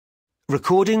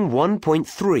Recording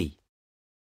 1.3.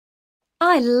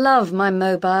 I love my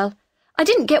mobile. I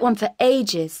didn't get one for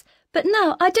ages, but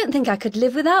now I don't think I could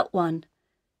live without one.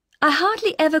 I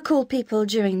hardly ever call people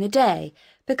during the day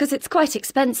because it's quite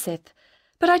expensive,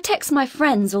 but I text my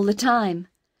friends all the time.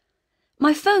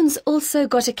 My phone's also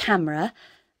got a camera,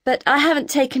 but I haven't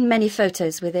taken many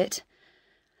photos with it.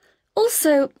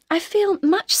 Also, I feel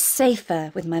much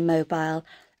safer with my mobile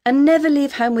and never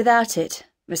leave home without it,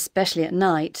 especially at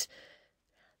night.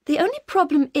 The only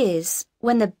problem is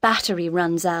when the battery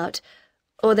runs out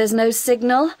or there's no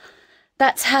signal.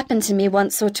 That's happened to me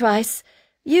once or twice,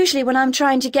 usually when I'm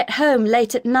trying to get home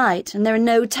late at night and there are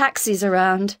no taxis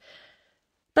around.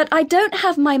 But I don't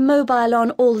have my mobile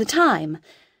on all the time.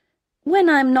 When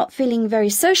I'm not feeling very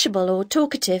sociable or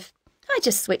talkative, I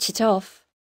just switch it off.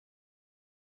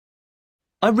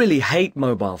 I really hate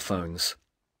mobile phones.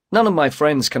 None of my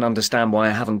friends can understand why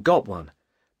I haven't got one,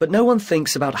 but no one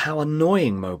thinks about how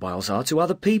annoying mobiles are to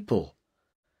other people.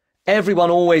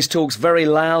 Everyone always talks very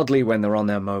loudly when they're on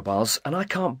their mobiles, and I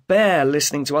can't bear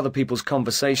listening to other people's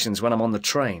conversations when I'm on the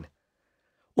train.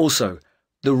 Also,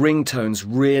 the ringtones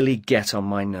really get on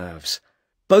my nerves.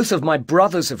 Both of my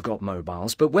brothers have got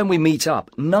mobiles, but when we meet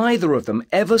up, neither of them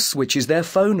ever switches their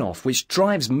phone off, which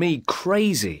drives me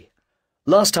crazy.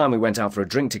 Last time we went out for a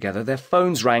drink together, their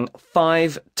phones rang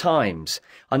 5 times.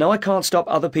 I know I can't stop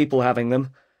other people having them,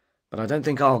 but I don't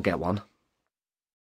think I'll get one.